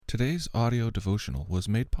Today's audio devotional was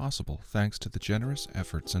made possible thanks to the generous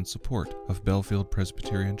efforts and support of Bellefield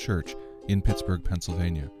Presbyterian Church in Pittsburgh,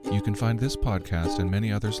 Pennsylvania. You can find this podcast and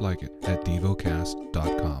many others like it at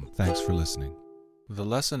Devocast.com. Thanks for listening. The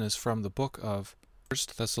lesson is from the book of 1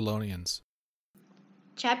 Thessalonians.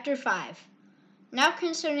 Chapter 5. Now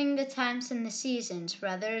concerning the times and the seasons,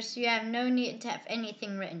 brothers, you have no need to have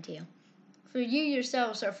anything written to you. For you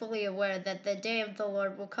yourselves are fully aware that the day of the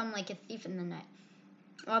Lord will come like a thief in the night.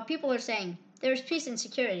 While people are saying, there is peace and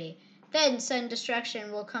security, then sudden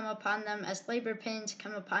destruction will come upon them as labor pains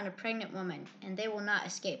come upon a pregnant woman, and they will not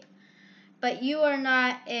escape. But you are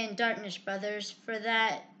not in darkness, brothers, for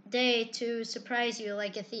that day to surprise you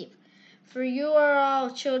like a thief. For you are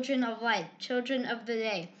all children of light, children of the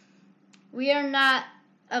day. We are not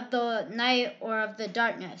of the night or of the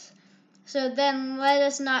darkness. So then let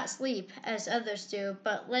us not sleep as others do,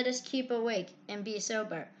 but let us keep awake and be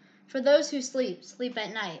sober. For those who sleep, sleep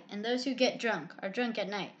at night, and those who get drunk are drunk at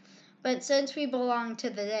night. But since we belong to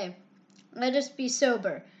the day, let us be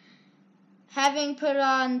sober, having put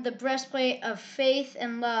on the breastplate of faith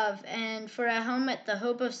and love, and for a helmet the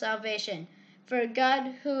hope of salvation. For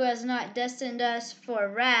God, who has not destined us for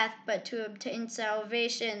wrath, but to obtain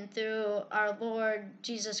salvation through our Lord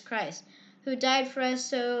Jesus Christ, who died for us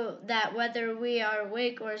so that whether we are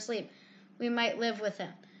awake or asleep, we might live with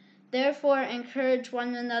him. Therefore, encourage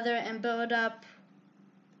one another and build up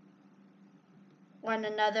one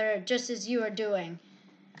another just as you are doing.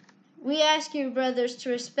 We ask you, brothers,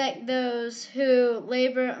 to respect those who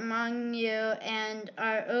labor among you and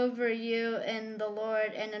are over you in the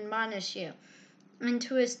Lord and admonish you, and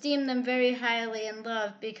to esteem them very highly in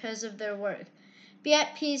love because of their work. Be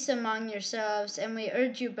at peace among yourselves, and we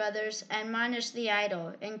urge you, brothers, admonish the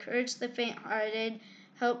idle, encourage the faint-hearted,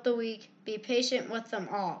 help the weak, be patient with them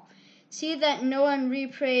all. See that no one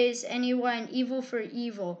repays anyone evil for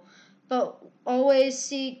evil, but always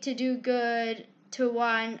seek to do good to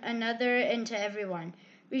one another and to everyone.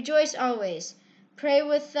 Rejoice always. Pray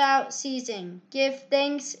without ceasing. Give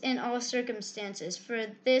thanks in all circumstances, for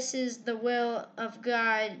this is the will of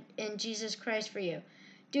God in Jesus Christ for you.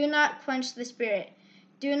 Do not quench the Spirit.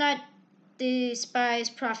 Do not despise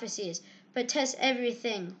prophecies, but test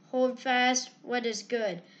everything. Hold fast what is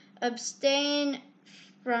good. Abstain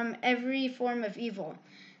from every form of evil.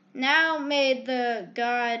 Now may the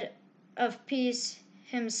God of peace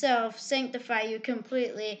himself sanctify you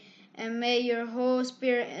completely, and may your whole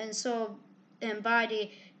spirit and soul and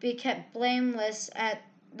body be kept blameless at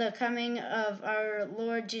the coming of our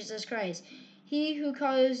Lord Jesus Christ. He who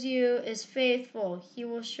calls you is faithful. He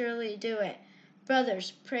will surely do it.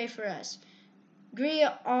 Brothers, pray for us. Greet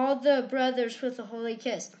all the brothers with a holy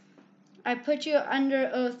kiss. I put you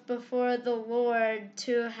under oath before the Lord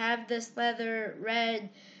to have this letter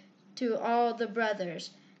read to all the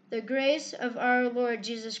brothers. The grace of our Lord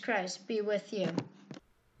Jesus Christ be with you.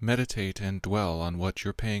 Meditate and dwell on what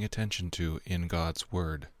you're paying attention to in God's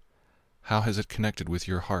Word. How has it connected with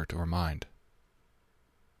your heart or mind?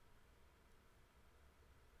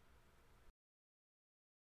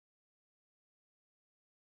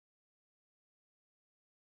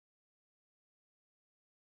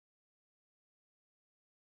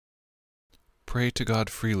 Pray to God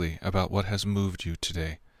freely about what has moved you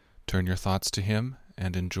today. Turn your thoughts to Him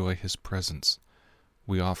and enjoy His presence.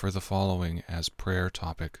 We offer the following as prayer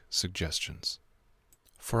topic suggestions.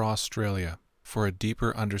 For Australia, for a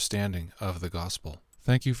deeper understanding of the gospel.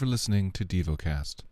 Thank you for listening to Devocast.